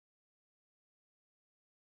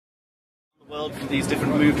world from these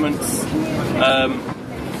different movements.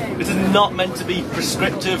 This is not meant to be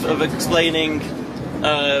prescriptive of explaining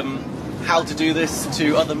how to do this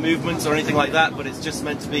to other movements or anything like that, but it's just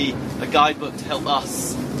meant to be a guidebook to help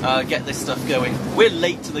us get this stuff going. We're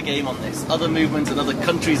late to the game on this. Other movements and other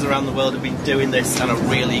countries around the world have been doing this and are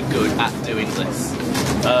really good at doing this.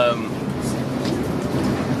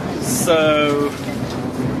 So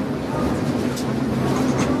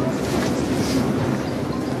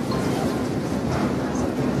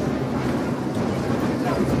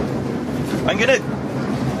I'm going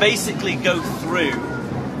to basically go through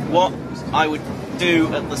what I would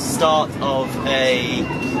do at the start of a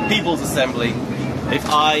people's assembly if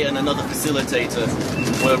I and another facilitator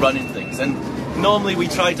were running things. And normally we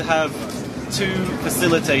try to have two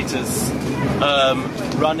facilitators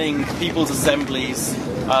running people's assemblies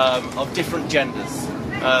of different genders.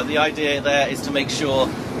 The idea there is to make sure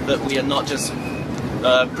that we are not just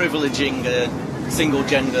privileging a single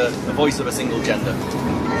gender, the voice of a single gender.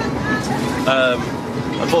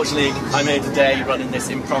 Unfortunately, I'm here today running this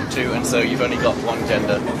impromptu, and so you've only got one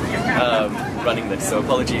gender running this, so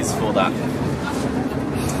apologies for that.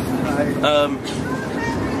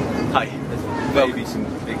 Hi. Maybe some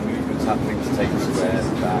big movements happening to take squares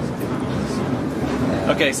back.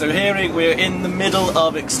 Okay, so here we're in the middle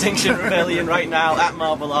of Extinction Rebellion right now at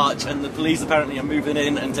Marble Arch, and the police apparently are moving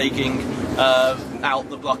in and taking out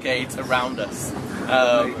the blockades around us.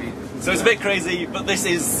 So it's a bit crazy, but this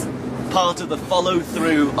is part of the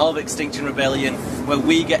follow-through of Extinction Rebellion, where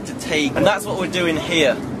we get to take, and that's what we're doing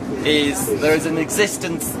here. There is an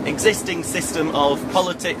existing system of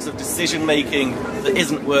politics, of decision-making that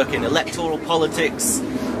isn't working. Electoral politics,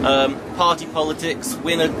 party politics,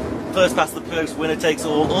 first past the post, winner takes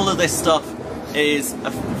all of this stuff is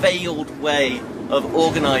a failed way of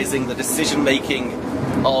organising the decision-making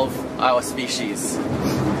of our species.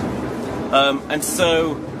 And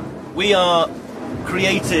so we are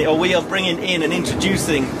bringing in and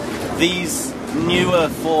introducing these newer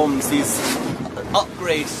forms, these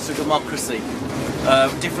upgrades to democracy,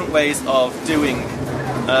 different ways of doing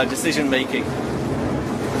decision-making.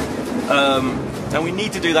 And we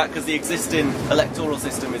need to do that because the existing electoral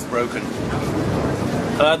system is broken.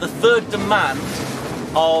 The third demand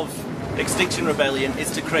of Extinction Rebellion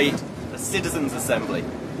is to create a citizens' assembly.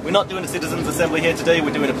 We're not doing a citizens' assembly here today,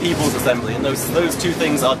 we're doing a people's assembly, and those two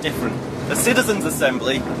things are different. A citizens'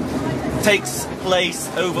 assembly takes place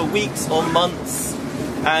over weeks or months,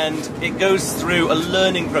 and it goes through a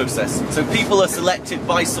learning process. So people are selected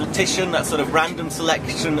by sortition, that sort of random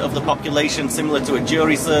selection of the population, similar to a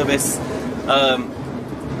jury service.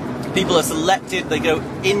 People are selected, they go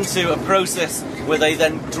into a process where they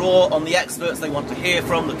then draw on the experts they want to hear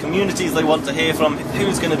from, the communities they want to hear from,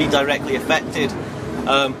 who's going to be directly affected.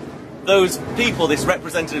 Those people, this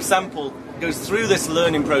representative sample, goes through this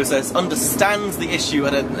learning process, understands the issue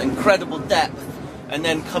at an incredible depth, and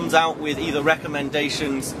then comes out with either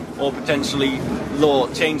recommendations or potentially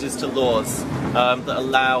changes to laws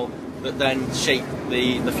that then shape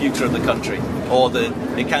the future of the country. Or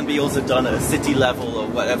it can be also done at a city level or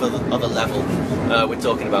whatever other level we're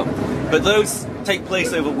talking about. But those take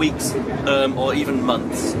place over weeks or even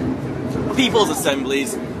months. People's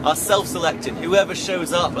assemblies are self-selected. Whoever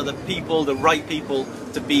shows up are the right people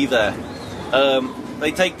to be there.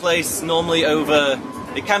 They take place normally over,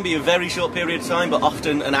 it can be a very short period of time, but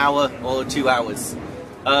often an hour or 2 hours.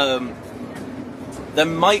 There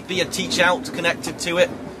might be a teach-out connected to it,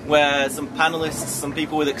 where some panelists, some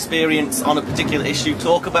people with experience on a particular issue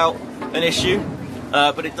talk about an issue,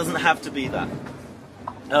 but it doesn't have to be that.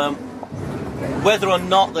 Whether or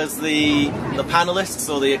not there's the panelists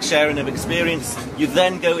or the sharing of experience, you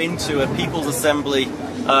then go into a people's assembly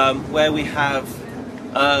where we have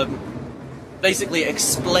basically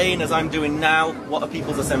explain, as I'm doing now, what a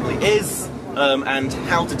people's assembly is and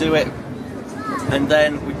how to do it, and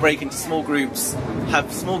then we break into small groups,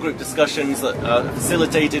 have small group discussions that are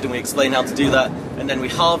facilitated, and we explain how to do that, and then we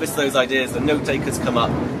harvest those ideas, the note takers come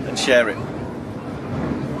up and share it.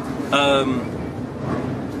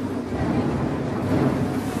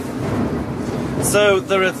 So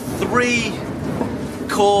there are three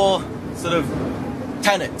core sort of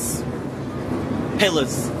tenets,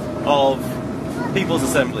 pillars of people's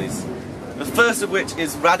assemblies. The first of which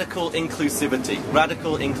is radical inclusivity.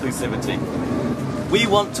 Radical inclusivity. We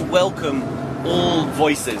want to welcome all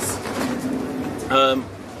voices.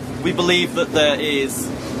 We believe that there is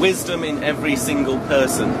wisdom in every single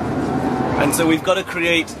person. And so we've got to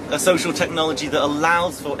create a social technology that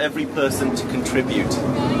allows for every person to contribute.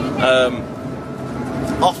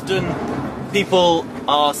 Often people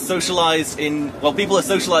are socialized in, well, people are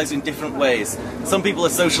socialized in different ways. Some people are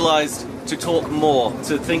socialized to talk more,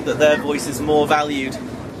 to think that their voice is more valued,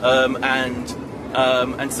 and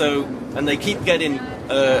they keep getting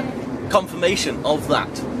confirmation of that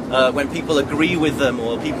when people agree with them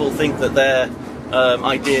or people think that their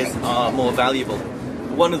ideas are more valuable.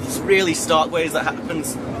 One of the really stark ways that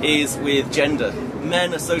happens is with gender.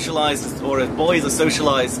 Men are socialized, or boys are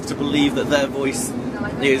socialized to believe that their voice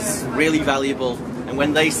is really valuable, and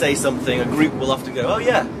when they say something, a group will often go, oh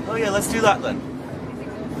yeah, let's do that then.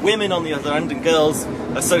 Women, on the other hand, and girls,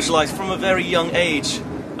 are socialized from a very young age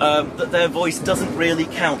that their voice doesn't really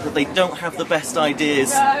count, that they don't have the best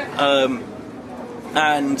ideas,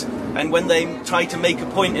 and when they try to make a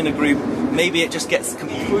point in a group, maybe it just gets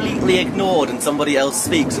completely ignored and somebody else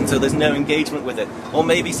speaks, and so there's no engagement with it. Or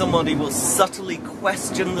maybe somebody will subtly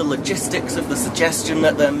question the logistics of the suggestion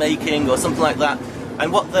that they're making or something like that.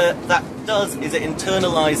 And what that does is it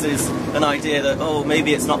internalizes an idea that, oh,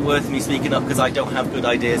 maybe it's not worth me speaking up because I don't have good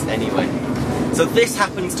ideas anyway. So this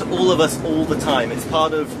happens to all of us all the time. It's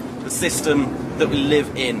part of the system that we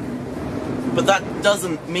live in. But that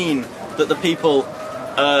doesn't mean that the people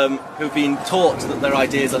who've been taught that their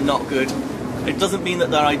ideas are not good, it doesn't mean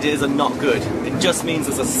that their ideas are not good. It just means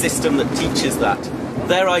there's a system that teaches that.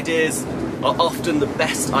 Their ideas are often the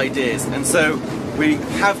best ideas, and so we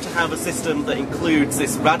have to have a system that includes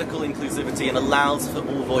this radical inclusivity and allows for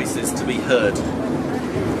all voices to be heard.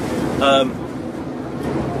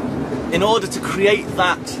 In order to create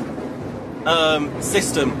that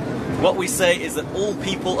system, what we say is that all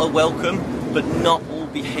people are welcome, but not all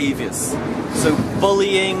behaviours. So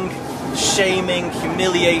bullying, shaming,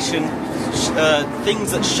 humiliation,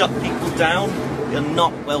 things that shut people down are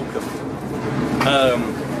not welcome.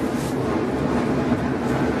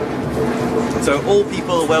 So all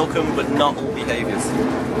people are welcome, but not all behaviours.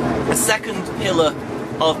 The second pillar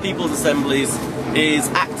of people's assemblies is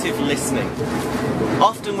active listening.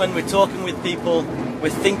 Often when we're talking with people, we're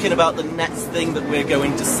thinking about the next thing that we're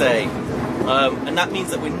going to say. And that means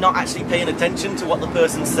that we're not actually paying attention to what the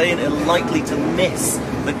person's saying and are likely to miss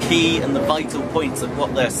the key and the vital points of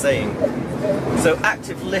what they're saying. So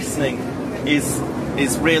active listening is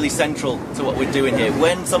really central to what we're doing here.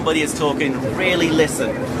 When somebody is talking, really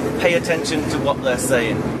listen. Pay attention to what they're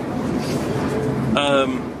saying.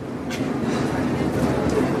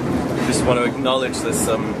 Just want to acknowledge there's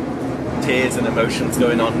some tears and emotions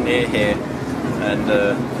going on near here, and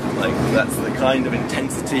like that's the kind of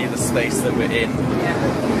intensity of the space that we're in.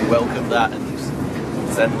 We welcome that and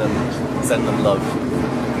send them love.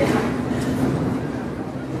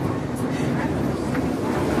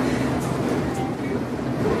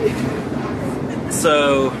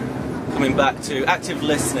 So, coming back to active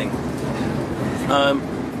listening.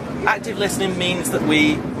 Active listening means that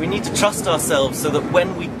we need to trust ourselves so that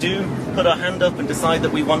when we do put our hand up and decide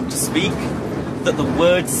that we want to speak, that the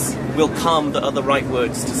words will come that are the right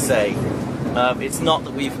words to say. It's not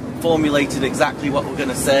that we've formulated exactly what we're going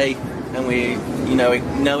to say and we know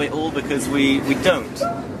it all, because we don't.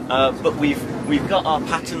 But we've got our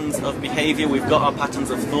patterns of behaviour, we've got our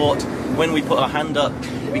patterns of thought. When we put our hand up,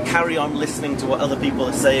 we carry on listening to what other people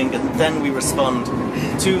are saying, and then we respond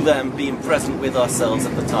to them, being present with ourselves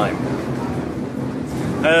at the time.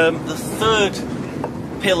 The third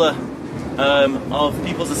pillar of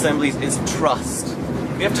people's assemblies is trust.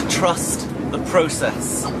 We have to trust the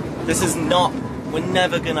process. This is not, we're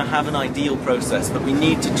never going to have an ideal process, but we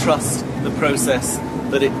need to trust the process,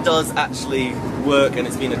 that it does actually work and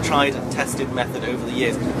it's been a tried and tested method over the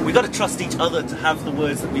years. We've got to trust each other to have the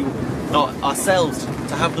words that ourselves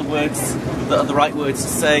to have the words that are the right words to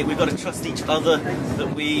say. We've got to trust each other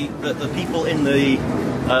that the people in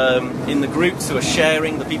the groups who are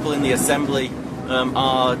sharing, the people in the assembly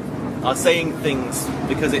are saying things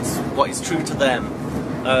because it's what is true to them.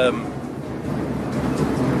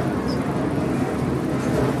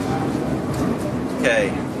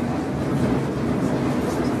 Okay.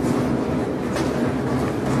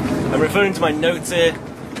 I'm referring to my notes here.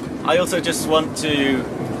 I also just want to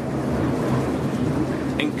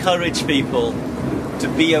encourage people to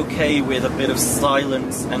be okay with a bit of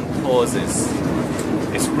silence and pauses.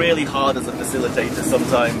 It's really hard as a facilitator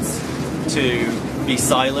sometimes to be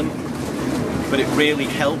silent, but it really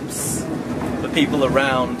helps the people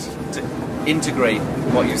around to integrate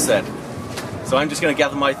what you said. So I'm just going to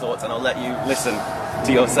gather my thoughts and I'll let you listen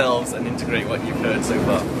to yourselves and integrate what you've heard so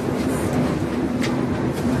far.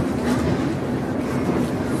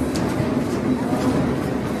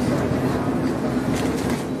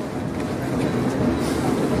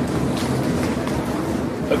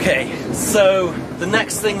 Okay, so the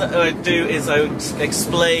next thing that I would do is I would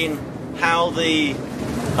explain how the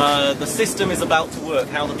system is about to work,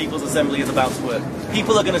 how the People's Assembly is about to work.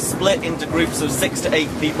 People are going to split into groups of 6 to 8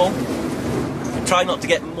 people. Try not to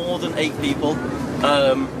get more than 8 people,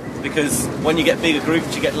 because when you get bigger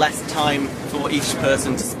groups, you get less time for each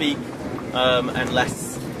person to speak, and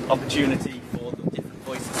less opportunity for the different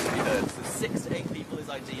voices to be heard. So 6 to 8 people is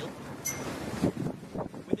ideal.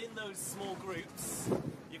 Within those small groups,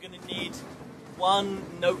 you're going to need one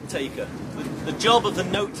note taker. The job of the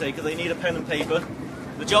note taker, they need a pen and paper.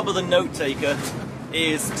 The job of the note taker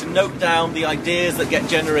is to note down the ideas that get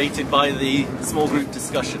generated by the small group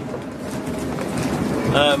discussion.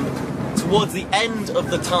 Towards the end of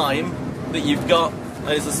the time that you've got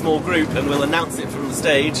as a small group, and we'll announce it from the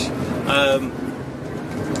stage,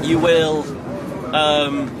 you will,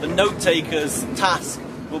 the note taker's task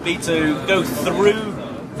will be to go through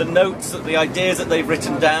the notes, the ideas that they've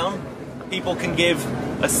written down. People can give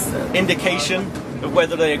an indication of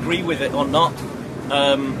whether they agree with it or not,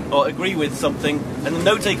 or agree with something, and the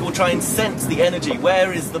note taker will try and sense the energy.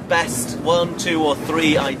 Where is the best 1, 2 or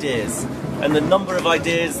 3 ideas? And the number of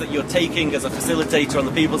ideas that you're taking as a facilitator on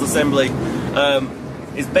the People's Assembly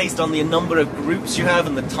is based on the number of groups you have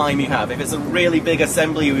and the time you have. If it's a really big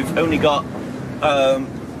assembly, we've only got, and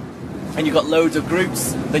you've got loads of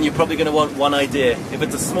groups, then you're probably going to want 1 idea. If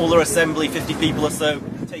it's a smaller assembly, 50 people or so,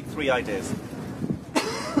 take 3 ideas.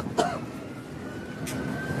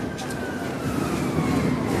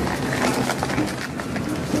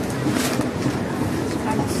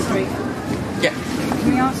 Yeah.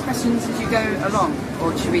 Can we ask questions as you go along,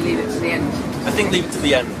 or should we leave it to the end? I think leave it to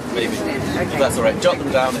the end, maybe. Okay. If that's all right. Jot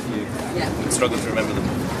them down if you struggle to remember them.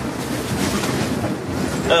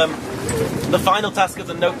 The final task of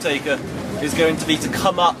the note taker is going to be to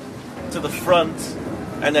come up to the front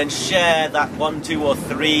and then share that 1, 2 or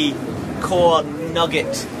 3 core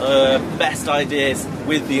nugget best ideas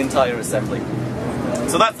with the entire assembly.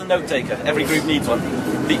 So that's the note taker. Every group needs one.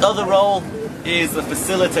 The other role is the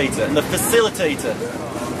facilitator, and the facilitator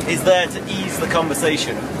is there to ease the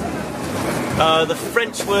conversation. The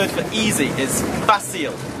French word for easy is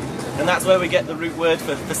facile, and that's where we get the root word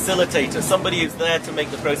for facilitator, somebody who's there to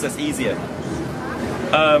make the process easier.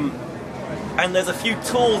 And there's a few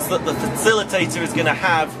tools that the facilitator is going to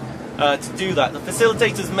have to do that. The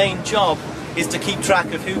facilitator's main job is to keep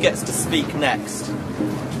track of who gets to speak next.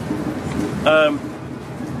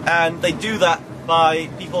 And they do that by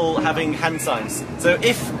people having hand signs. So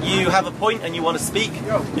if you have a point and you want to speak,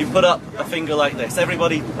 you put up a finger like this.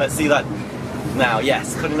 Everybody, let's see that now.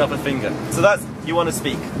 Yes, putting up a finger. So that's, you want to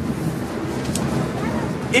speak.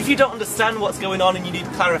 If you don't understand what's going on and you need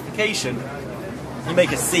clarification, you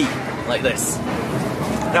make a C, like this.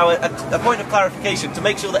 Now, a point of clarification, to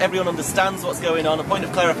make sure that everyone understands what's going on, a point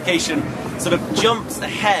of clarification sort of jumps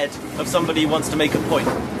ahead of somebody who wants to make a point.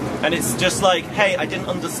 And it's just like, hey, I didn't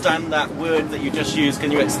understand that word that you just used,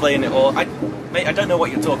 can you explain it? Or, mate, I don't know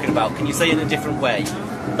what you're talking about, can you say it in a different way?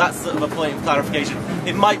 That's sort of a point of clarification.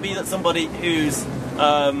 It might be that somebody whose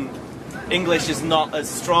English is not as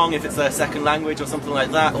strong, if it's their second language or something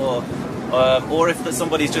like that, or if that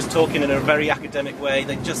somebody's just talking in a very academic way,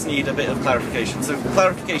 they just need a bit of clarification. So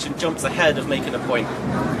clarification jumps ahead of making a point.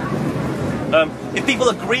 If people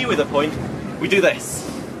agree with a point, we do this.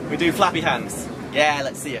 We do flappy hands. Yeah,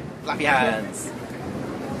 let's see it. Flappy hands.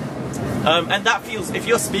 And that feels, if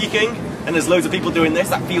you're speaking and there's loads of people doing this,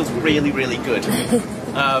 that feels really, really good.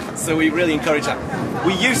 So we really encourage that.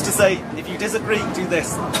 We used to say, if you disagree, do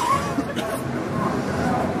this.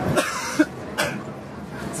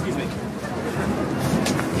 Excuse me.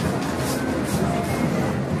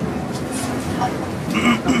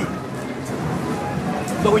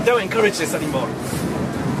 But we don't encourage this anymore.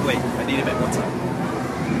 Wait, I need a bit more time.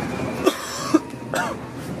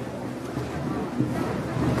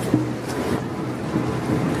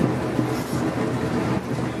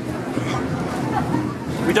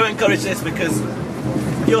 We don't encourage this because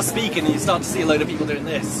if you're speaking and you start to see a load of people doing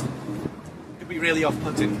this, it could be really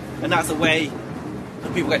off-putting. And that's a way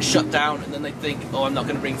that people get shut down and then they think, oh, I'm not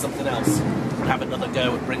going to bring something else and have another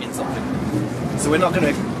go at bringing something. So we're not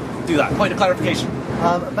going to do that. Point of clarification.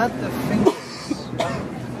 About the fingers.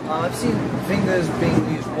 I've seen fingers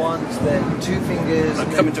being used once, then 2 fingers.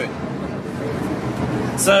 I'm coming to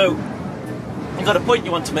it. So, you've got a point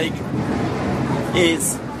you want to make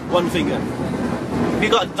is 1 finger. If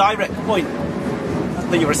you've got a direct point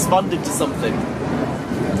that you're responding to something,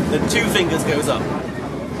 then 2 fingers goes up.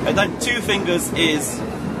 And then 2 fingers is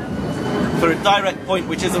for a direct point,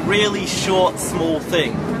 which is a really short, small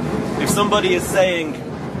thing. If somebody is saying,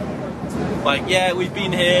 like, yeah, we've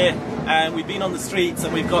been here and we've been on the streets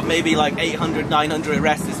and we've got maybe like 800, 900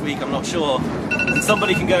 arrests this week, I'm not sure, and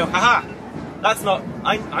somebody can go, haha, that's not,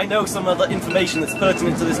 I know some other information that's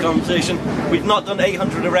pertinent to this conversation. We've not done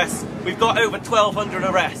 800 arrests, we've got over 1,200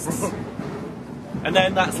 arrests. And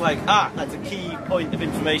then that's like, that's a key point of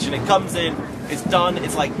information. It comes in, it's done,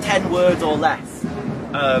 it's like 10 words or less.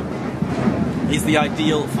 Is the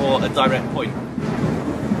ideal for a direct point.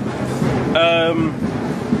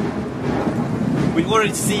 We've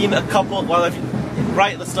already seen a couple,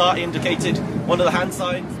 right at the start I indicated one of the hand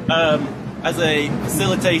signs as a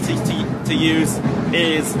facilitator to use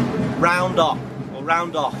is round up or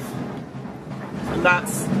round off. And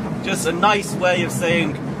that's just a nice way of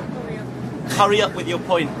saying hurry up with your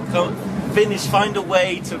point. Find a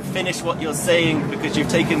way to finish what you're saying because you've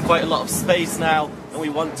taken quite a lot of space now and we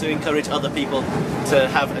want to encourage other people to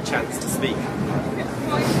have a chance to speak.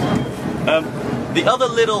 The other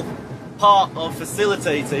little part of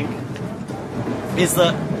facilitating is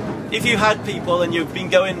that if you had people and you've been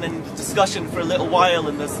going in discussion for a little while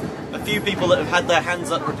and there's a few people that have had their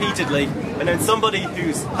hands up repeatedly and then somebody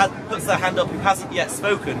puts their hand up who hasn't yet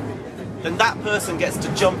spoken, then that person gets to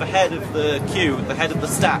jump ahead of the queue, ahead of the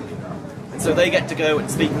stack. And so they get to go and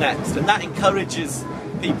speak next. And that encourages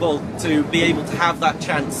people to be able to have that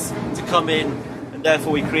chance to come in, and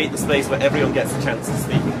therefore we create the space where everyone gets a chance to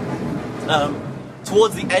speak.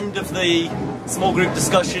 Towards the end of the small group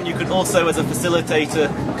discussion, you could also, as a facilitator,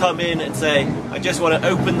 come in and say, I just want to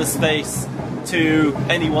open the space to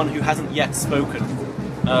anyone who hasn't yet spoken.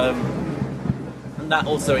 And that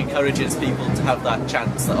also encourages people to have that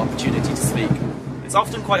chance, that opportunity to speak. It's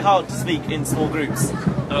often quite hard to speak in small groups,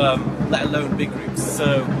 let alone big groups.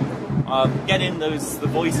 So getting the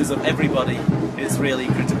voices of everybody is really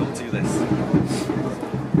critical to this.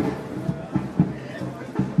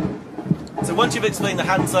 So once you've explained the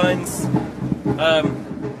hand signs,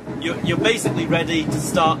 you're basically ready to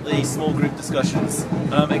start the small group discussions,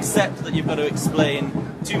 except that you've got to explain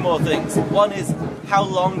two more things. One is how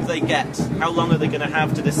long they get, how long are they going to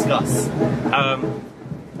have to discuss.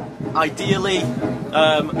 Ideally,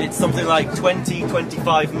 it's something like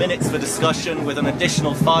 20-25 minutes for discussion with an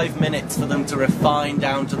additional 5 minutes for them to refine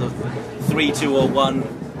down to the 3, 2 or 1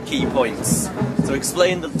 key points. So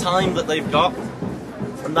explain the time that they've got,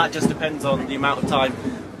 and that just depends on the amount of time.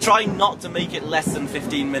 Try not to make it less than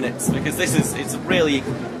 15 minutes because it's a really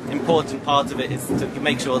important part of it is to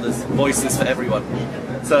make sure there's voices for everyone.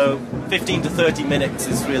 So 15 to 30 minutes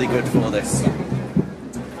is really good for this.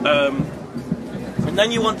 And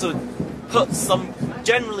then you want to put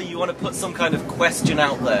generally you want to put some kind of question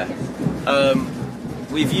out there.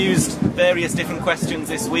 We've used various different questions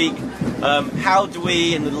this week. How do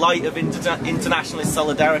we, in the light of internationalist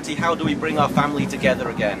solidarity, how do we bring our family together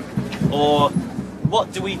again? Or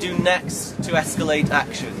what do we do next to escalate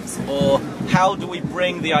actions? Or how do we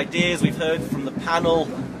bring the ideas we've heard from the panel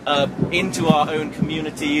into our own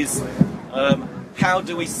communities? How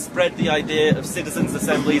do we spread the idea of citizens'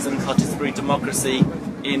 assemblies and participatory democracy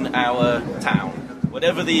in our town?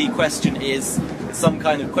 Whatever the question is, it's some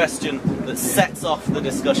kind of question that sets off the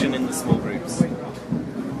discussion in the small groups.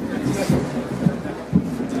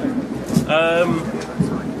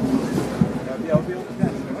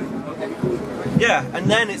 Yeah, and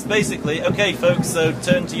then it's basically, okay folks, so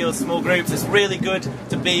turn to your small groups. It's really good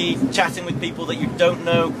to be chatting with people that you don't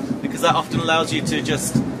know, because that often allows you to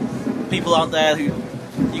people aren't there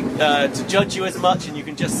to judge you as much, and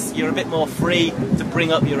you're a bit more free to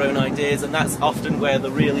bring up your own ideas, and that's often where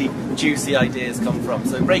the really juicy ideas come from.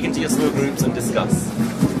 So break into your small groups and discuss.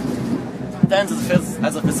 Then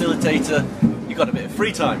as a facilitator, you've got a bit of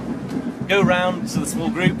free time. Go round to the small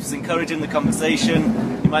groups, encouraging the conversation.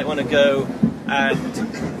 You might want to go and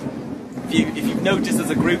if you've noticed there's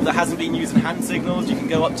a group that hasn't been using hand signals, you can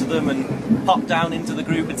go up to them and pop down into the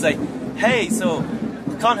group and say, hey, so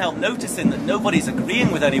I can't help noticing that nobody's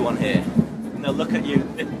agreeing with anyone here. And they'll look at you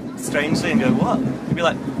a bit strangely and go, what? You'll be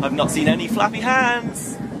like, I've not seen any flappy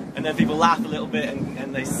hands. And then people laugh a little bit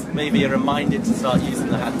and they maybe are reminded to start using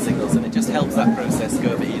the hand signals, and it just helps that process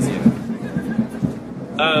go a bit easier.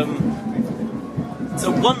 So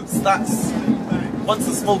once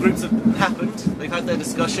the small groups have happened, they've had their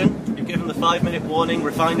discussion, you've given the 5-minute warning,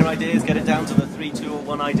 refine your ideas, get it down to the 3, 2 or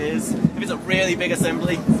 1 ideas. If it's a really big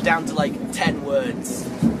assembly, down to like 10 words.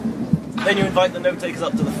 Then you invite the note takers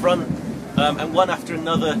up to the front, and one after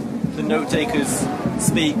another, the note takers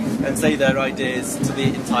speak and say their ideas to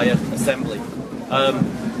the entire assembly.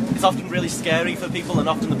 It's often really scary for people, and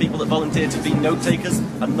often the people that volunteer to be note takers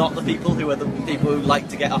are not the people who like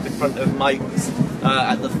to get up in front of mics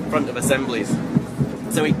at the front of assemblies.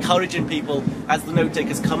 So encouraging people, as the note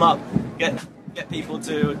takers come up, get get people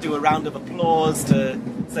to do a round of applause, to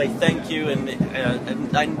say thank you,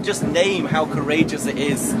 and just name how courageous it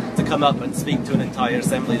is to come up and speak to an entire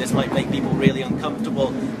assembly. This might make people really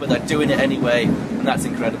uncomfortable, but they're doing it anyway, and that's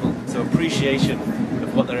incredible. So appreciation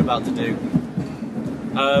of what they're about to do.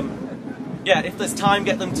 Yeah, if there's time,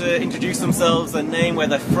 get them to introduce themselves, their name, where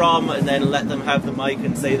they're from, and then let them have the mic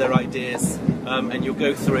and say their ideas, and you'll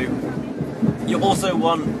go through. You also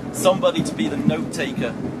want somebody to be the note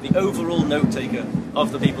taker, the overall note taker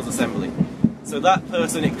of the People's Assembly. So that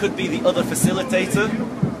person, it could be the other facilitator,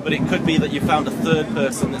 but it could be that you found a third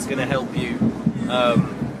person that's going to help you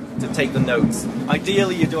to take the notes.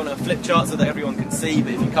 Ideally, you do want a flip chart so that everyone can see,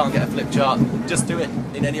 but if you can't get a flip chart, just do it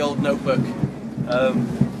in any old notebook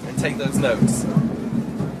and take those notes.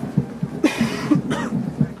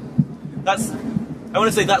 I want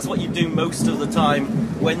to say that's what you do most of the time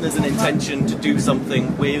when there's an intention to do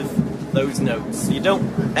something with those notes. You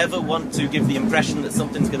don't ever want to give the impression that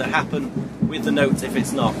something's going to happen with the notes if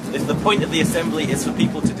it's not. If the point of the assembly is for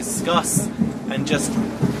people to discuss and just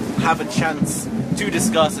have a chance to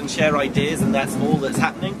discuss and share ideas, and that's all that's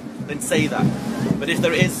happening, then say that. But if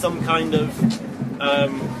there is some kind of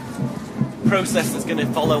process that's going to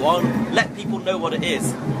follow on, let people know what it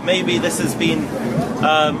is. Maybe this has been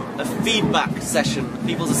a feedback session,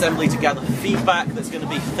 People's Assembly to gather feedback that's going to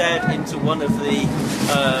be fed into one of the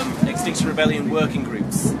Extinction Rebellion working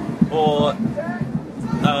groups. Or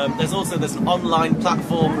there's an online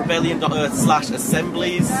platform,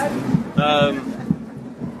 rebellion.earth/assemblies,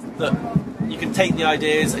 that you can take the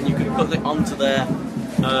ideas and you can put it onto there,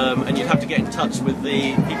 and you'd have to get in touch with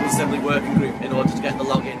the People's Assembly working group in order to get the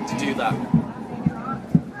login to do that.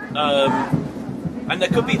 And there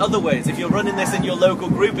could be other ways. If you're running this in your local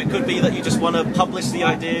group, it could be that you just want to publish the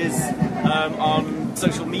ideas on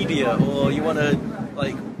social media, or you want to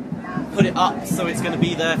put it up so it's going to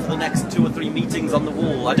be there for the next 2 or 3 meetings on the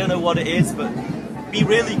wall. I don't know what it is, but be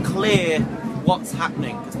really clear what's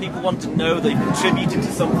happening, because people want to know they've contributed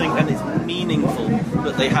to something and it's meaningful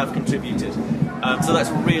that they have contributed. So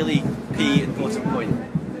that's really key, important point.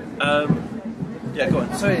 Yeah, go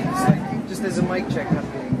on. Sorry, it's just there's a mic check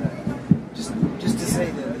happening there. Just to say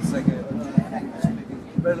that it's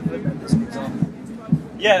relevant at this example.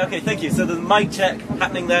 Yeah, okay, thank you. So there's a mic check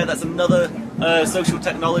happening there. That's another social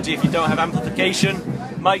technology if you don't have amplification.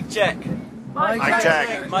 Mic check. Mic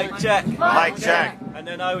check. Mic check. Mic check. And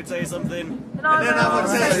then I would say something. And then I would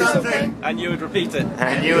say something. And you would repeat it.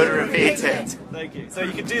 And you would repeat it. Thank you. So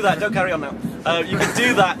you can do that. Don't carry on now. You can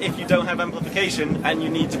do that if you don't have amplification and you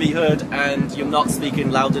need to be heard and you're not speaking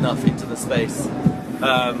loud enough into the space.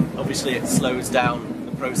 Obviously it slows down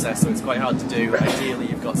the process, so it's quite hard to do. Ideally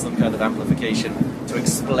you've got some kind of amplification to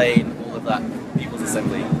explain all of that People's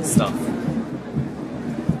Assembly stuff.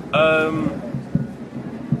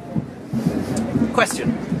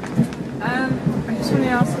 Question? I just want to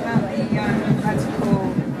ask about the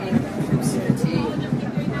practical inclusivity and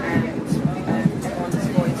everyone's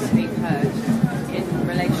voice being heard in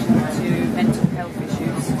relation to mental health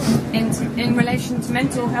issues. In relation to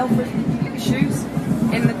mental health issues,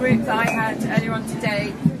 in the group that I had earlier on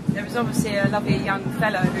today, there was obviously a lovely young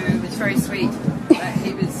fellow who was very sweet, but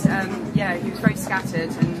he was very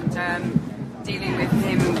scattered, and dealing with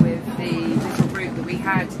him with the little group that we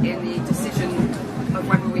had in the decision of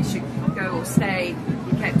whether we should go or stay,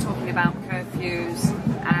 he kept talking about curfews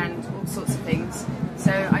and all sorts of things.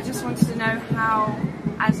 So I just wanted to know how,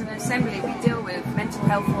 as an assembly, we deal with mental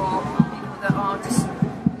health or people that are just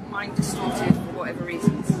mind distorted for whatever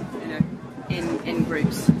reasons, in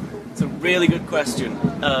groups. It's a really good question.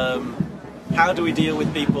 How do we deal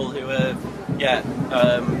with people who are,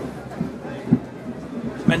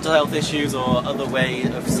 mental health issues or other way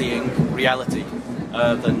of seeing reality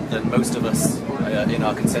than most of us in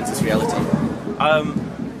our consensus reality? I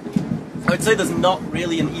would say there's not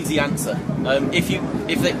really an easy answer. If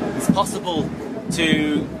it's possible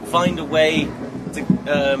to find a way to,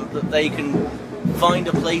 that they can find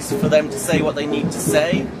a place for them to say what they need to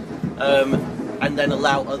say, and then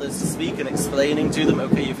allow others to speak and explaining to them,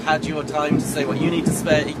 okay, you've had your time to say what you need to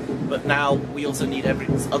say, but now we also need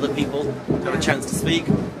other people to have a chance to speak,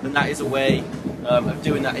 then that is a way of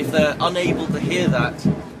doing that. If they're unable to hear that,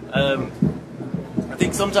 I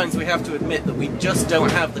think sometimes we have to admit that we just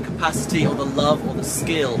don't have the capacity or the love or the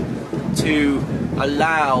skill to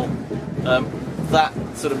allow that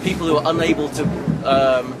sort of people who are unable to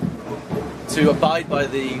abide by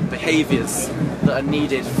the behaviours that are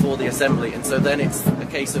needed for the assembly, and so then it's a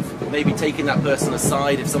case of maybe taking that person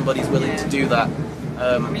aside if somebody's willing to do that.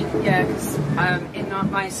 Because in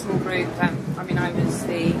my small group, I was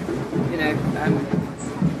the,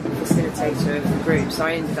 facilitator of the group, so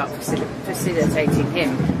I ended up facilitating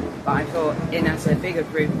him. But I thought, as a bigger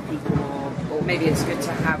group of people, or maybe it's good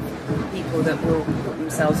to have people that will put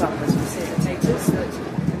themselves up as facilitators that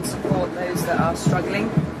can support those that are struggling.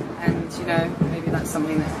 And maybe that's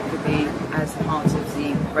something that could be as part of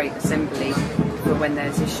the Great Assembly for when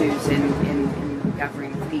there's issues in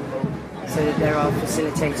gathering of people, so that there are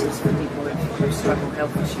facilitators for people who struggle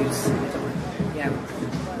health issues. Yeah.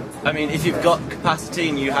 I mean, if you've got capacity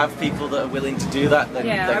and you have people that are willing to do that, then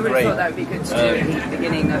I would great. have thought that would be good to do at the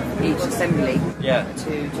beginning of each assembly. Yeah.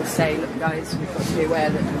 To just say, look guys, we've got to be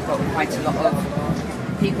aware that we've got quite a lot of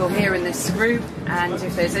people here in this group, and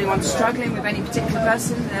if there's anyone struggling with any particular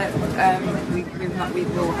person, we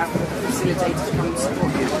will have facilitators come and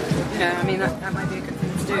support you. I mean, that might be a good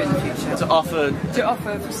thing to do in the future. To offer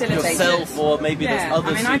facilitators. Yourself, or maybe there's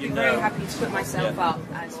others. I mean, I'd be very happy to put myself up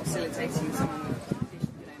as facilitating someone with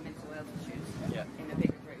mental health issues in a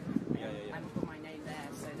bigger group, and put my name there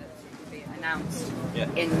so that it can be announced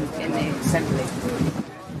in the assembly.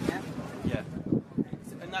 Yeah.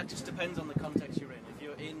 And that just depends on the context you're in. If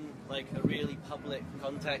you're in like a really public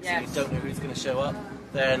context and you don't know who's going to show up,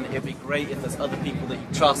 then it'd be great if there's other people that you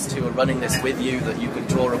trust who are running this with you that you could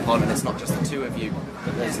draw upon, and it's not just the two of you,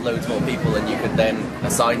 but there's loads more people, and you could then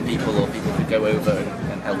assign people, or people could go over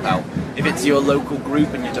and help out. If it's your local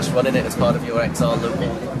group and you're just running it as part of your XR local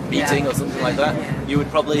meeting or something like that, you would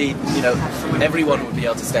probably, everyone would be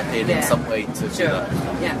able to step in some way to do that.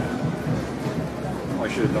 Yeah. I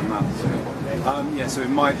should have done that. So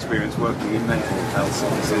in my experience working in mental health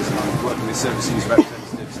services and working with service user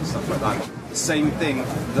representatives and stuff like that, the same thing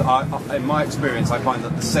that in my experience, I find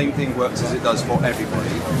that the same thing works as it does for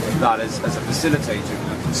everybody. That as a facilitator,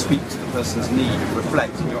 you can speak to the person's need and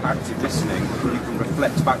reflect, in your active listening, you can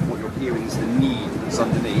reflect back what you're hearing is the need that's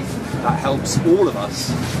underneath. That helps all of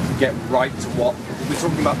us get right to what we're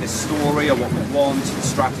talking about, this story or what we want,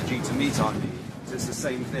 strategy to meet our need. So it's the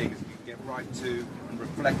same thing. If you can get right to and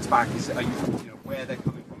reflect back, where they're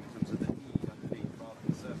coming from in terms of the need underneath rather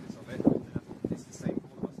than the surface of it. And it's the same for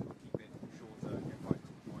all of us. We'll keep it shorter and get right to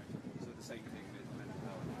the point. So the same thing with mental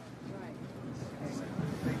health.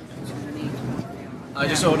 I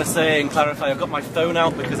just want to say and clarify, I've got my phone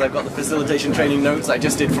out because I've got the facilitation training notes I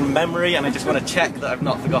just did from memory, and I just want to check that I've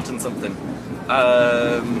not forgotten something.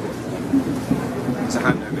 It's a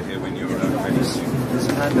hand over here when you're ready. There's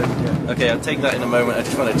a hand over here. Okay, I'll take that in a moment. I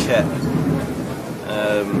just want to check.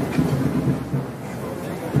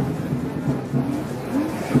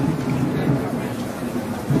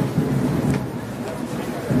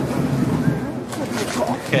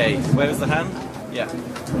 Okay, where was the hand? Yeah.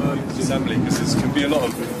 Assembly, because there can be a lot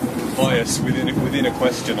of bias within a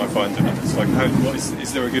question, I find, and it's like,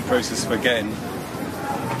 is there a good process for getting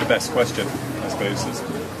the best question, I suppose.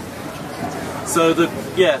 So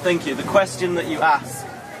thank you. The question that you ask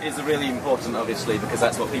is really important, obviously, because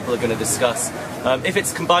that's what people are going to discuss. If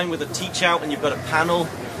it's combined with a teach out and you've got a panel,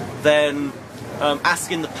 then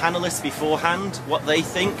asking the panelists beforehand what they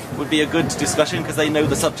think would be a good discussion, because they know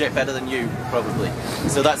the subject better than you, probably.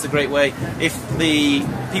 So that's a great way. If the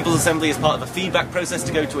People's Assembly is part of a feedback process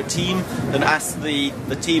to go to a team, then ask the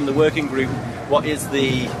team, the working group, what is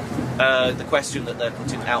the question that they're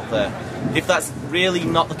putting out there. If that's really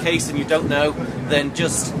not the case and you don't know, then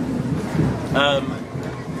just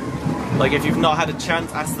if you've not had a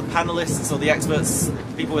chance, ask the panelists or the experts,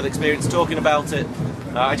 people with experience talking about it.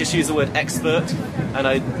 I just use the word expert,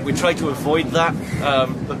 and we try to avoid that,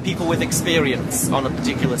 but people with experience on a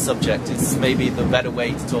particular subject is maybe the better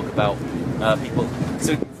way to talk about people.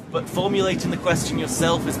 But formulating the question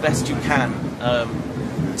yourself as best you can,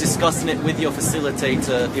 discussing it with your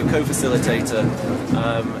facilitator, your co-facilitator,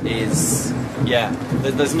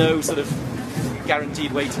 there's no sort of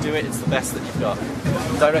guaranteed way to do it. It's the best that you've got.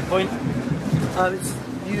 Direct point? It's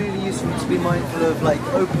really useful to be mindful of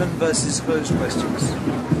open versus closed questions.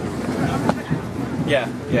 Yeah.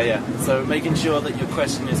 So making sure that your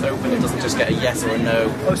question is open, it doesn't just get a yes or a no.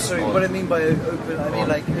 Oh, sorry, what I mean by open, I mean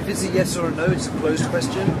if it's a yes or a no, it's a closed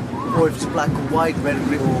question, or if it's black or white, red or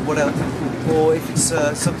green, or whatever, or if it's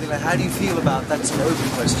something like, how do you feel about, that's an open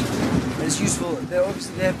question. And it's useful, they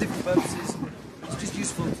have different purposes, it's just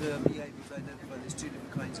useful to be able to identify there's two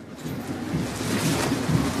different kinds of questions.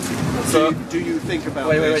 So, do you think about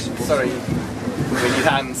wait, sorry, with your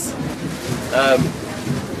hands.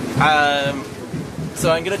 So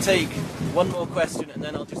I'm going to take one more question and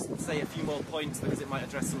then I'll just say a few more points because it might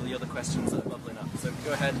address some of the other questions that are bubbling up. So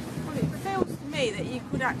go ahead. Well, it feels to me that you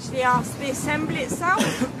could actually ask the Assembly itself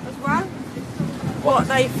as well what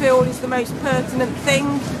they feel is the most pertinent thing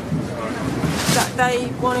that they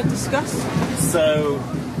want to discuss. So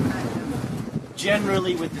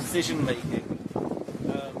generally with decision making,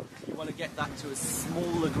 you want to get that to as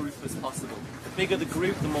small a group as possible. The bigger the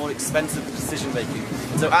group, the more expensive the decision making.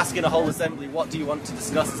 So asking a whole assembly, what do you want to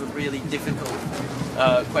discuss, is a really difficult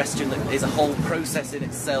question that is a whole process in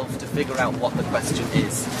itself to figure out what the question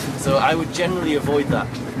is. So I would generally avoid that.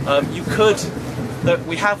 You could,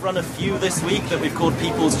 we have run a few this week that we've called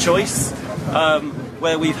People's Choice,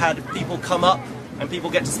 where we've had people come up and people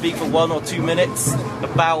get to speak for 1 or 2 minutes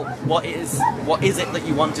about what is it that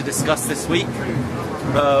you want to discuss this week.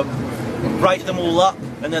 Write them all up,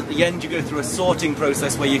 and then at the end you go through a sorting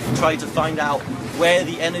process where you try to find out where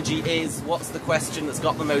the energy is, what's the question that's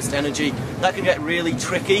got the most energy. That can get really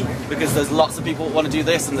tricky because there's lots of people that want to do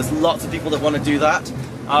this and there's lots of people that want to do that.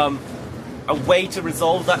 A way to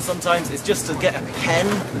resolve that sometimes is just to get a pen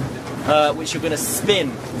which you're going to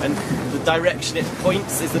spin, and the direction it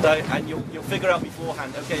points is and you'll figure out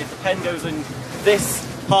beforehand, okay, if the pen goes in this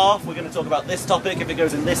half, we're going to talk about this topic. If it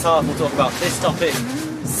goes in this half, we'll talk about this topic.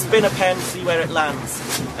 Spin a pen, see where it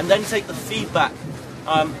lands, and then take the feedback.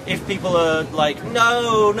 If people are like,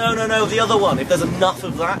 no, the other one, if there's enough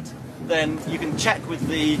of that, then you can check with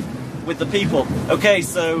the people. Okay,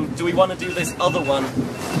 so do we want to do this other one?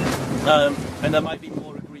 And there might be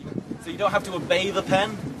more agreement. So you don't have to obey the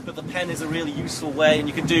pen, but the pen is a really useful way, and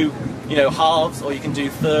you can do, halves, or you can do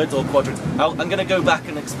thirds or quadrants. I'm going to go back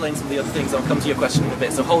and explain some of the other things. I'll come to your question in a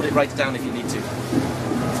bit, so hold it, write it down if you need to.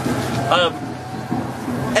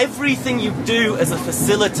 Everything you do as a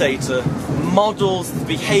facilitator models the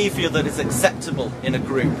behaviour that is acceptable in a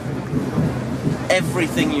group.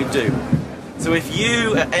 Everything you do. So if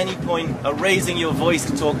you at any point are raising your voice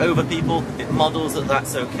to talk over people, it models that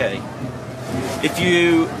that's okay. If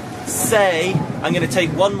you say, I'm going to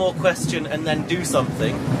take one more question and then do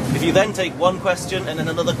something, if you then take one question and then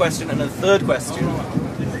another question and a third question,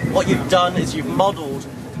 what you've done is you've modelled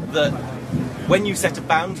that when you set a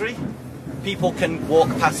boundary, people can walk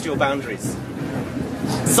past your boundaries.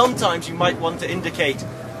 Sometimes you might want to indicate,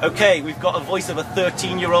 okay, we've got a voice of a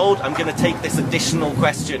 13-year-old, I'm going to take this additional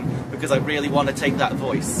question because I really want to take that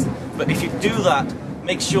voice. But if you do that,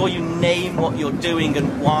 make sure you name what you're doing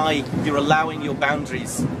and why you're allowing your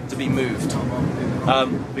boundaries to be moved.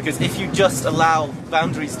 Because if you just allow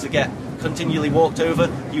boundaries to get continually walked over,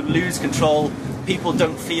 you lose control, people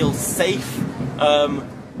don't feel safe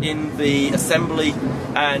in the assembly,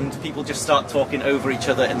 and people just start talking over each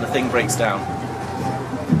other and the thing breaks down.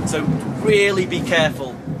 So really be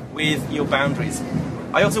careful with your boundaries.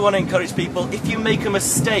 I also want to encourage people, if you make a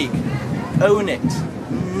mistake, own it,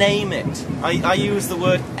 name it. I used the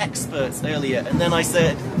word experts earlier, and then I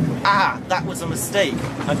said, that was a mistake.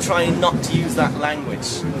 I'm trying not to use that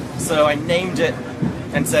language. So I named it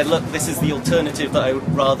and said, look, this is the alternative that I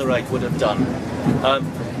would have done.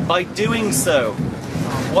 By doing so,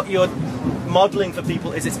 what you're modelling for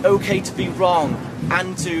people is it's okay to be wrong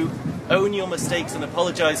and to own your mistakes and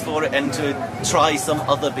apologise for it and to try some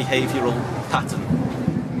other behavioural pattern.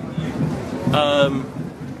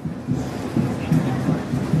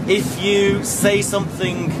 If you say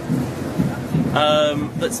something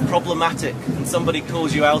that's problematic and somebody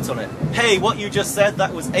calls you out on it, hey, what you just said,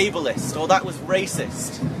 that was ableist or that was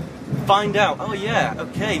racist, find out, oh yeah,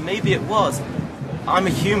 okay, maybe it was. I'm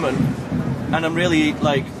a human and I'm really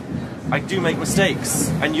I do make mistakes,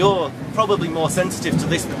 and you're probably more sensitive to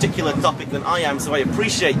this particular topic than I am, so I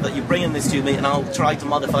appreciate that you're bringing this to me, and I'll try to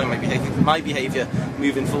modify my behaviour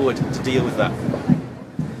moving forward to deal with that.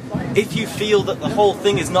 If you feel that the whole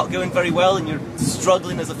thing is not going very well and you're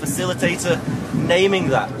struggling as a facilitator, naming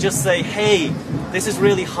that. Just say, hey, this is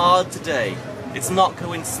really hard today. It's not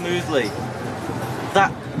going smoothly.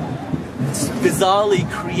 That bizarrely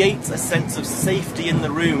creates a sense of safety in the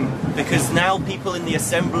room, because now people in the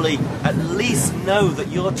assembly at least know that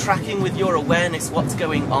you're tracking with your awareness what's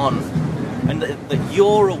going on, and that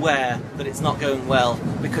you're aware that it's not going well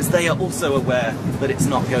because they are also aware that it's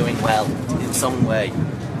not going well in some way.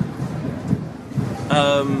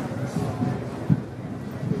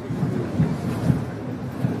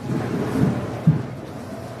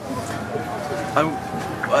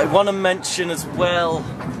 I want to mention as well,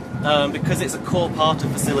 because it's a core part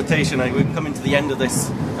of facilitation, we're coming to the end of this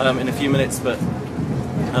in a few minutes, but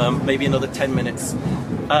maybe another 10 minutes.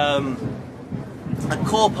 A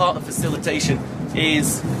core part of facilitation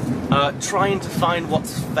is trying to find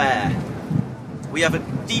what's fair. We have a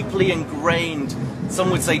deeply ingrained, some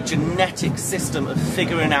would say genetic system of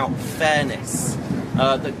figuring out fairness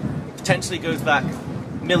that potentially goes back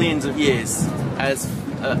millions of years as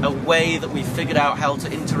a way that we figured out how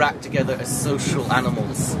to interact together as social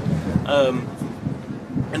animals.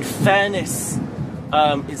 And fairness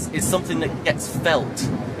is something that gets felt.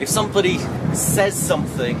 if somebody says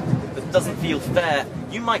something that doesn't feel fair,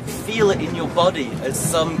 you might feel it in your body as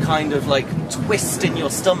some kind of like twist in your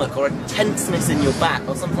stomach or a tenseness in your back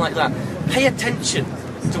or something like that. Pay attention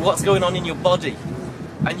to what's going on in your body,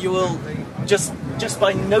 and you will just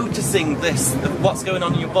by noticing this, what's going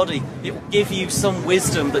on in your body, it will give you some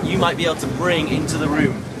wisdom that you might be able to bring into the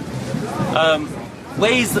room.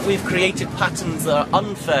 Ways that we've created patterns that are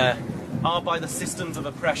unfair are by the systems of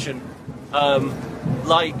oppression,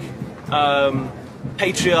 like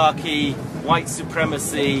patriarchy, white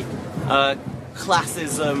supremacy,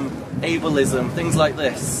 classism, ableism, things like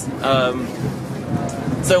this.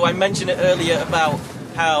 So I mentioned it earlier about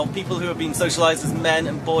how people who have been socialized as men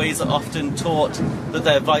and boys are often taught that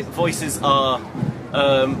their voices are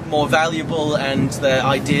more valuable and their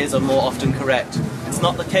ideas are more often correct. It's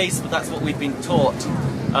not the case, but that's what we've been taught.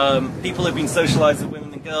 People who've been socialized as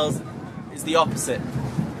women and girls is the opposite.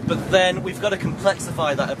 But then we've got to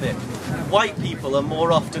complexify that a bit. White people are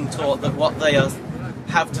more often taught that what they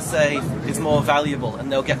have to say is more valuable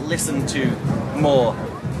and they'll get listened to more.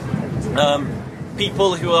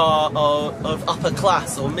 People who are of upper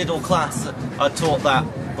class or middle class are taught that,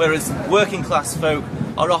 whereas working class folk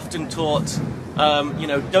are often taught, you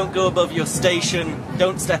know, don't go above your station,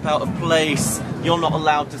 don't step out of place, you're not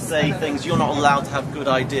allowed to say things, you're not allowed to have good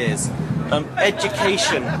ideas.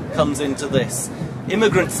 Education comes into this.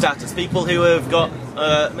 Immigrant status, people who have got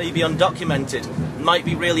maybe undocumented might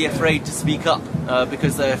be really afraid to speak up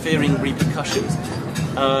because they're fearing repercussions.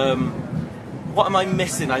 What am I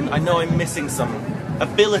missing? I know I'm missing some.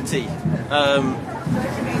 Ability.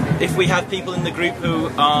 If we have people in the group who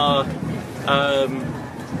are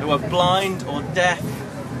blind or deaf,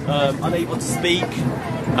 unable to speak,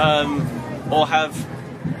 or have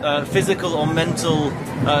physical or mental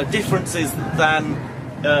differences than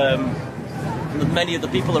many of the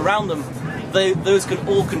people around them, those can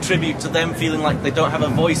all contribute to them feeling like they don't have a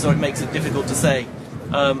voice or it makes it difficult to say.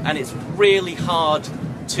 And it's really hard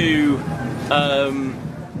to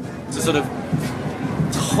sort of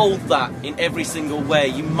hold that in every single way.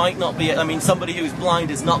 You might not be, I mean, somebody who's blind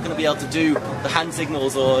is not going to be able to do the hand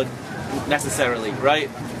signals or necessarily, right?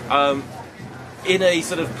 In a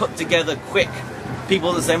sort of put together quick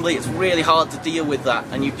people's assembly, it's really hard to deal with that,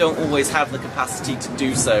 and you don't always have the capacity to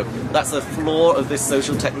do so. That's a flaw of this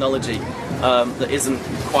social technology that isn't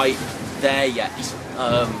quite there yet.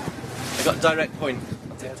 I got a direct point.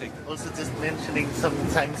 Also just mentioning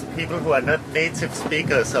sometimes people who are not native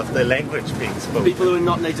speakers of the language being spoken. People who are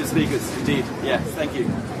not native speakers, indeed. Yes, thank you.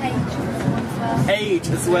 Age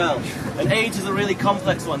as well. And age is a really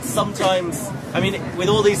complex one. Sometimes, I mean, with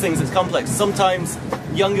all these things it's complex. Sometimes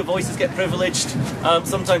younger voices get privileged,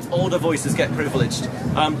 sometimes older voices get privileged.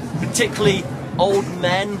 Particularly old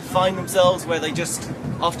men find themselves where they just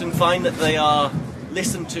often find that they are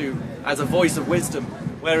listened to as a voice of wisdom,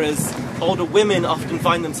 whereas older women often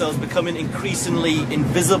find themselves becoming increasingly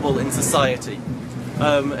invisible in society.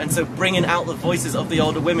 And so bringing out the voices of the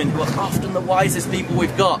older women, who are often the wisest people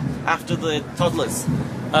we've got after the toddlers.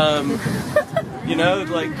 You know,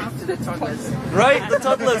 like After the toddlers. right, the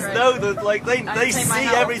toddlers know that, like they see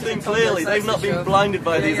everything clearly. They've not been blinded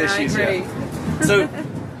by these issues yet. So,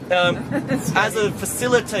 as a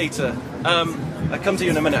facilitator, I come to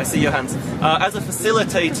you in a minute. I see your hands. As a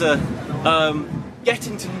facilitator,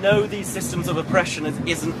 getting to know these systems of oppression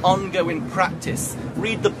is an ongoing practice.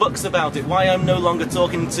 Read the books about it. Why I'm No Longer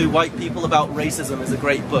Talking to White People About Racism is a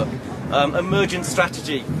great book. Emergent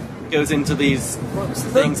Strategy goes into these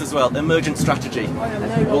things as well. Emergent Strategy.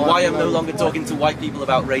 Or Why I'm No Longer Talking to White People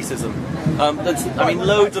About Racism. There's, I mean,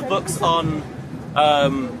 loads of books on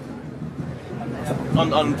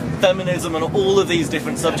feminism and all of these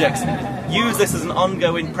different subjects. Use this as an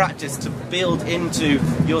ongoing practice to build into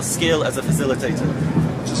your skill as a facilitator.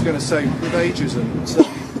 Just going to say, with ageism,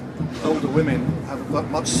 certainly older women have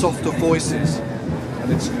much softer voices,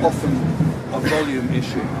 and it's often a volume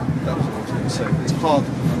issue. That was what I was going to say. It's hard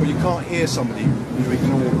when you can't hear somebody, you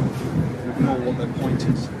ignore them. You ignore what their point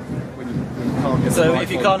is. When you can't get So right if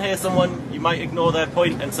you volume. can't hear someone, you might ignore their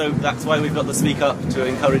point, and so that's why we've got the speak up to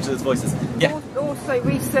encourage those voices. Yeah. Also,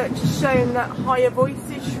 research has shown that higher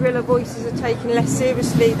voices, shriller voices, are taken less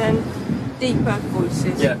seriously than deeper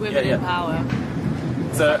voices. Yeah, Women in power.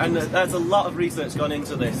 So, and there's a lot of research gone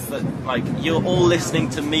into this, that like you're all listening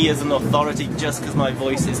to me as an authority just because my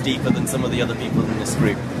voice is deeper than some of the other people in this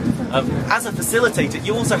group. As a facilitator,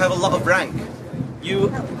 you also have a lot of rank.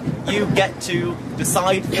 You get to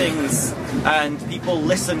decide things, and people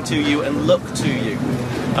listen to you and look to you.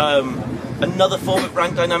 Another form of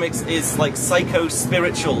rank dynamics is like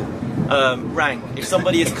psycho-spiritual rank. If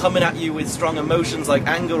somebody is coming at you with strong emotions like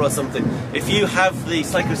anger or something, if you have the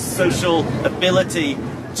psychosocial ability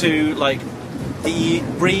to like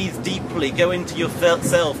breathe deeply, go into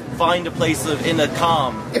yourself, find a place of inner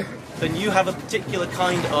calm, then you have a particular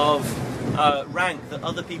kind of rank that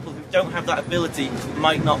other people who don't have that ability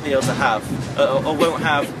might not be able to have or won't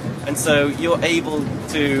have, and so you're able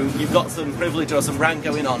to, you've got some privilege or some rank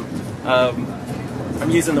going on. I'm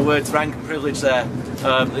using the words rank and privilege there.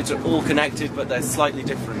 It's all connected, but they're slightly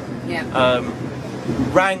different. Yeah.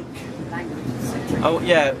 Rank. Oh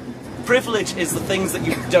yeah. Privilege is the things that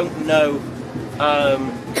you don't know.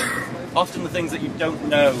 Often the things that you don't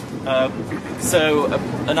know. So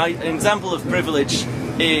an example of privilege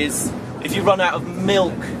is if you run out of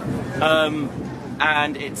milk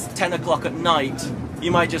and it's 10 o'clock at night, you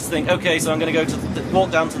might just think, okay, so I'm going to go walk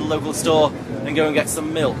down to the local store and go and get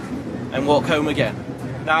some milk and walk home again.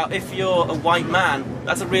 Now, if you're a white man,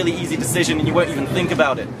 that's a really easy decision and you won't even think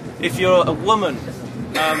about it. If you're a woman,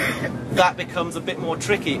 that becomes a bit more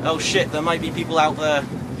tricky. Oh shit, there might be people out there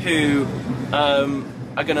who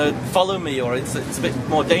are going to follow me, or it's a bit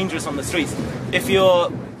more dangerous on the streets. If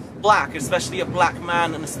you're black, especially a black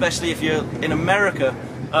man, and especially if you're in America,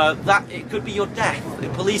 it could be your death. The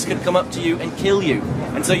police could come up to you and kill you.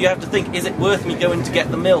 And so you have to think, is it worth me going to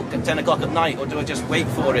get the milk at 10 o'clock at night, or do I just wait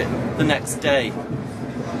for it the next day?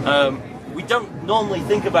 We don't normally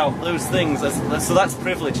think about those things, so that's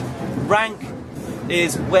privilege. Rank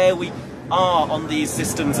is where we are on these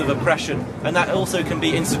systems of oppression, and that also can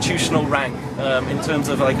be institutional rank in terms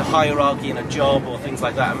of like a hierarchy in a job or things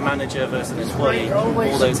like that, a manager versus an employee, all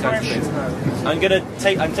those kinds of things.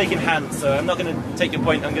 I'm taking hands, so I'm not going to take your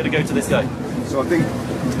point. I'm going to go to this guy. So I think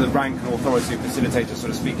the rank and authority of facilitator sort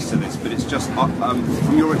of speaks to this, but it's just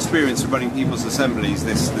from your experience of running people's assemblies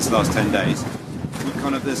this last 10 days,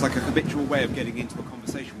 there's like a habitual way of getting into a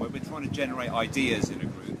conversation where we're trying to generate ideas in a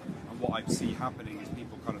group, and what I see happening is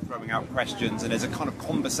people kind of throwing out questions, and there's a kind of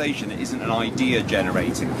conversation that isn't an idea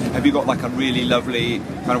generating. Have you got like a really lovely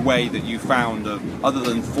kind of way that you found of, other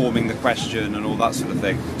than forming the question and all that sort of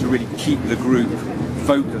thing, to really keep the group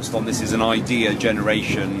focused on this is an idea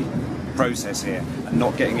generation process here, and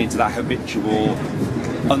not getting into that habitual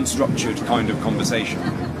unstructured kind of conversation?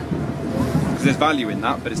 There's value in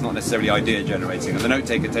that, but it's not necessarily idea generating, and the note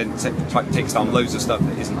taker takes down loads of stuff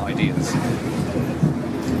that isn't ideas.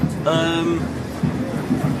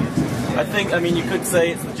 I mean, you could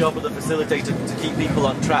say it's the job of the facilitator to keep people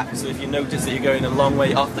on track, so if you notice that you're going a long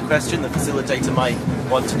way off the question, the facilitator might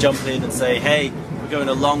want to jump in and say, hey, we're going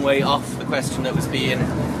a long way off the question that was being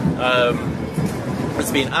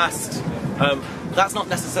asked. That's not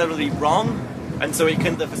necessarily wrong. And so the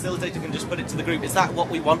facilitator can just put it to the group, is that what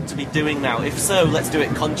we want to be doing now? If so, let's do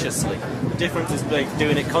it consciously. The difference is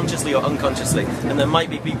doing it consciously or unconsciously. And there might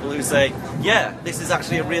be people who say, yeah, this is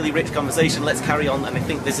actually a really rich conversation, let's carry on, and I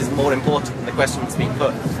think this is more important than the question that's being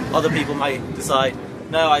put. Other people might decide,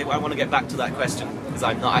 no, I want to get back to that question, because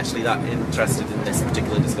I'm not actually that interested in this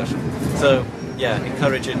particular discussion. So, yeah,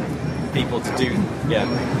 encouraging people to do, yeah.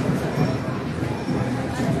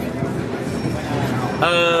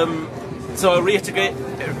 So I'll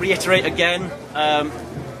reiterate again,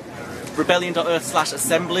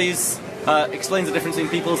 rebellion.earth/assemblies explains the difference between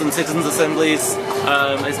people's and citizens' assemblies.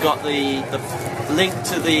 It's got the link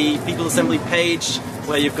to the People's Assembly page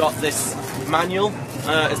where you've got this manual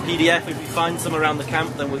as PDF. If we find some around the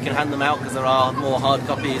camp, then we can hand them out because there are more hard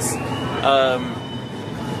copies.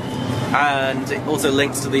 And it also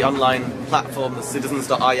links to the online platform, the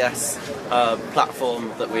citizens.is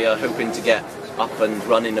platform that we are hoping to get up and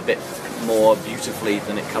running a bit more beautifully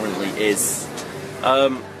than it currently is.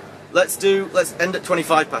 Let's end at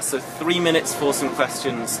 25 past, so 3 minutes for some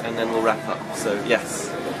questions and then we'll wrap up. So yes.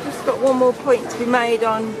 I've just got one more point to be made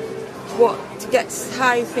on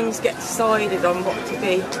how things get decided on what to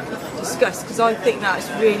be discussed, because I think that's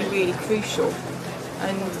really, really crucial.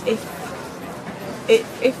 And if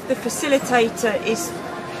the facilitator is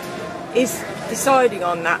deciding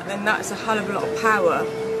on that, then that's a hell of a lot of power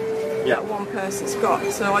that one person's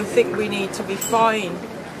got. So I think we need to refine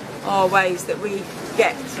our ways that we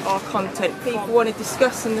get our content. People want to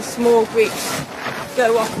discuss in the small groups,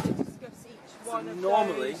 go off to discuss each one of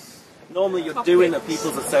Normally you're doing a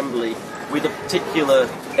people's assembly with a particular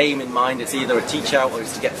aim in mind. It's either a teach out or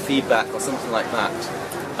it's to get feedback or something like that.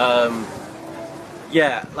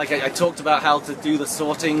 Yeah, like I talked about how to do the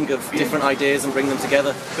sorting of different ideas and bring them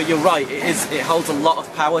together. But you're right, it holds a lot of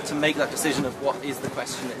power to make that decision of what is the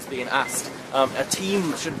question that is being asked. A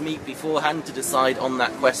team should meet beforehand to decide on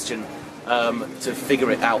that question. to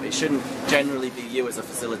figure it out. It shouldn't generally be you as a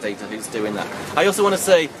facilitator who's doing that. I also want to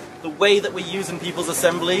say the way that we use in people's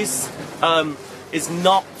assemblies is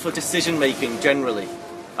not for decision making generally.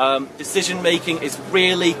 Decision making is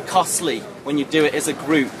really costly when you do it as a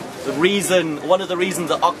group. One of the reasons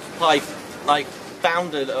that Occupy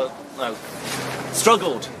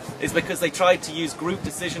struggled is because they tried to use group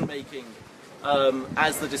decision making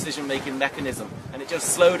as the decision making mechanism, and it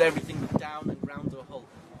just slowed everything down and ground to a halt.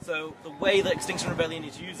 So the way that Extinction Rebellion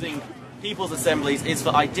is using people's assemblies is for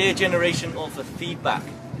idea generation or for feedback.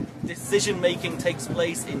 Decision making takes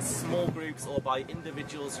place in small groups or by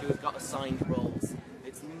individuals who have got assigned roles.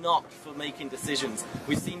 It's not for making decisions.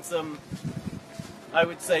 We've seen some, I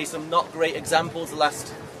would say, some not great examples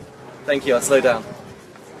Thank you, I'll slow down.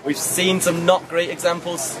 We've seen some not great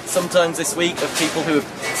examples sometimes this week of people who have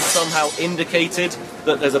somehow indicated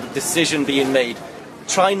that there's a decision being made.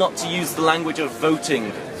 Try not to use the language of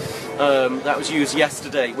voting that was used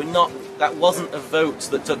yesterday. That wasn't a vote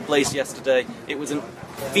that took place yesterday. It was a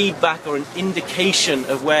feedback or an indication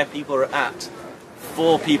of where people are at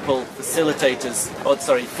for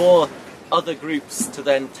for other groups to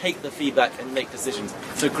then take the feedback and make decisions.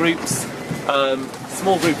 So groups,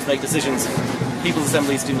 small groups make decisions. People's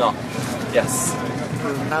assemblies do not. Yes.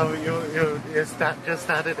 Now you just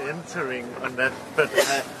started entering on that, but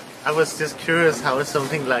I was just curious how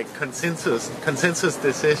something like consensus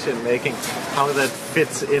decision making, how that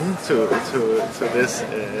fits into this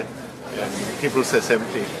people's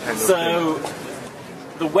assembly kind of thing.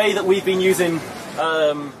 The way that we've been using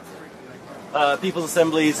people's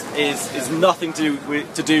assemblies is nothing to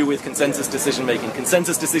do with consensus decision making.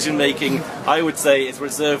 Consensus decision making, I would say, is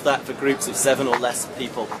reserved that for groups of 7 or less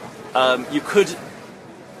people. You could.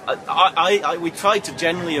 We tried to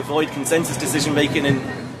generally avoid consensus decision making in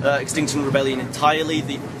Extinction Rebellion entirely.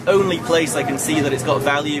 The only place I can see that it's got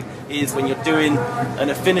value is when you're doing an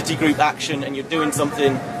affinity group action and you're doing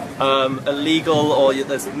something illegal or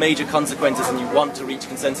there's major consequences and you want to reach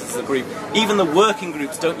consensus as a group. Even the working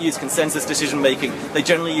groups don't use consensus decision making, they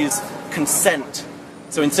generally use consent.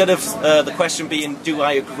 So instead of the question being, do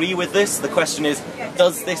I agree with this, the question is,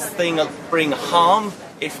 does this thing bring harm?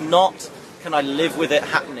 If not, can I live with it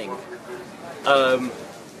happening?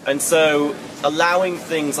 And so allowing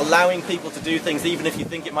people to do things, even if you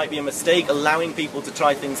think it might be a mistake, allowing people to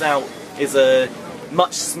try things out is a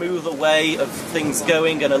much smoother way of things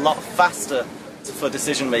going and a lot faster for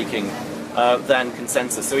decision making than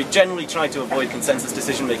consensus. So we generally try to avoid consensus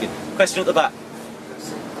decision making. Question at the back.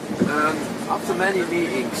 After many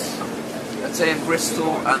meetings, let's say in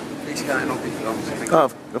Bristol, and these kind of things. Oh,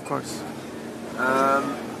 of course.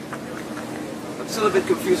 I'm still a bit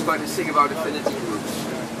confused by this thing about affinity groups.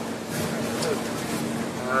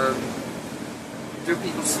 Do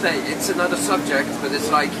people stay? It's another subject, but it's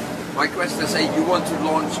like, my question is, say you want to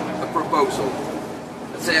launch a proposal.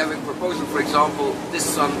 Let's say I have a proposal, for example, this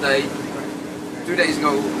Sunday, 2 days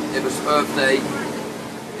ago it was Earth Day.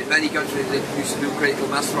 In many countries they used to do critical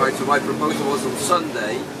mass rights, so my proposal was on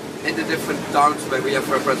Sunday, in the different towns where we have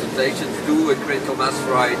representations, do a critical mass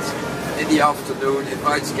rights in the afternoon,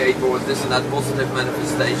 invite skateboards, this and that, positive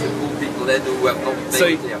manifestation, pull people in who have not made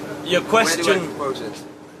it yet. Your question, where do I propose it?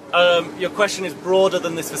 Your question is broader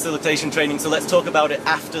than this facilitation training, so let's talk about it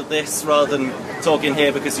after this rather than talking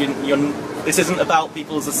here, because this isn't about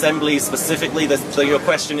people's assemblies specifically. So your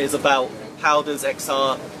question is about how does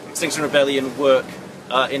Extinction Rebellion work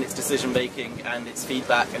in its decision making and its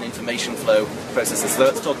feedback and information flow processes. So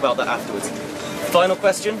let's talk about that afterwards. Final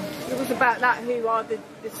question? It was about that. Who are the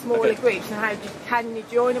smaller groups and how can you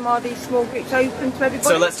join them? Are these small groups open to everybody?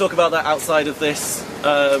 So let's talk about that outside of this.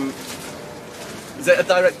 Is it a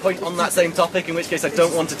direct point on that same topic, in which case I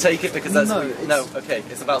don't want to take it because that's... No, okay,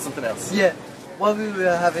 it's about something else. Yeah, while we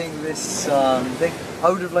were having this thing,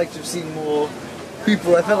 I would have liked to have seen more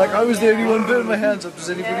people. I felt like I was the only one putting my hands up.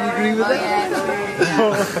 Does anybody agree with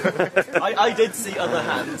that? I did see other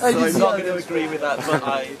hands, so I'm not going to agree with that, but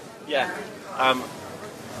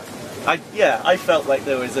I felt like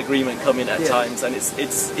there was agreement coming at times, and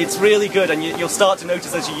it's really good. And you'll start to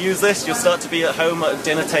notice as you use this, you'll start to be at home at a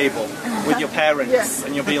dinner table with your parents,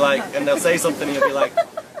 and you'll be like, and they'll say something, and you'll be like,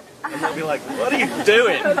 what are you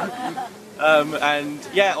doing? Or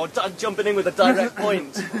jumping in with a direct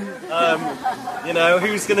point.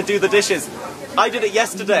 Who's going to do the dishes? I did it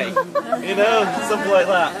yesterday. Something like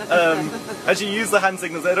that. As you use the hand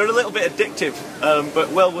signals, they're a little bit addictive,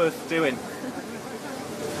 but well worth doing.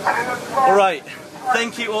 Alright,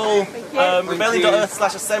 thank you all.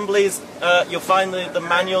 Rebellion.earth/assemblies, you'll find the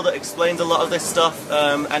manual that explains a lot of this stuff,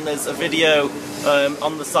 and there's a video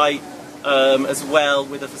on the site as well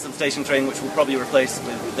with a facilitation training, which we'll probably replace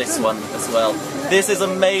with this one as well. This is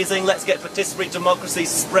amazing. Let's get participatory democracy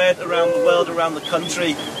spread around the world, around the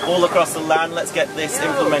country, all across the land. Let's get this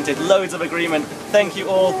implemented. Loads of agreement. Thank you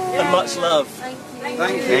all and much love. Thank you.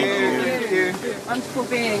 Thank you. Wonderful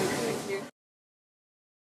being.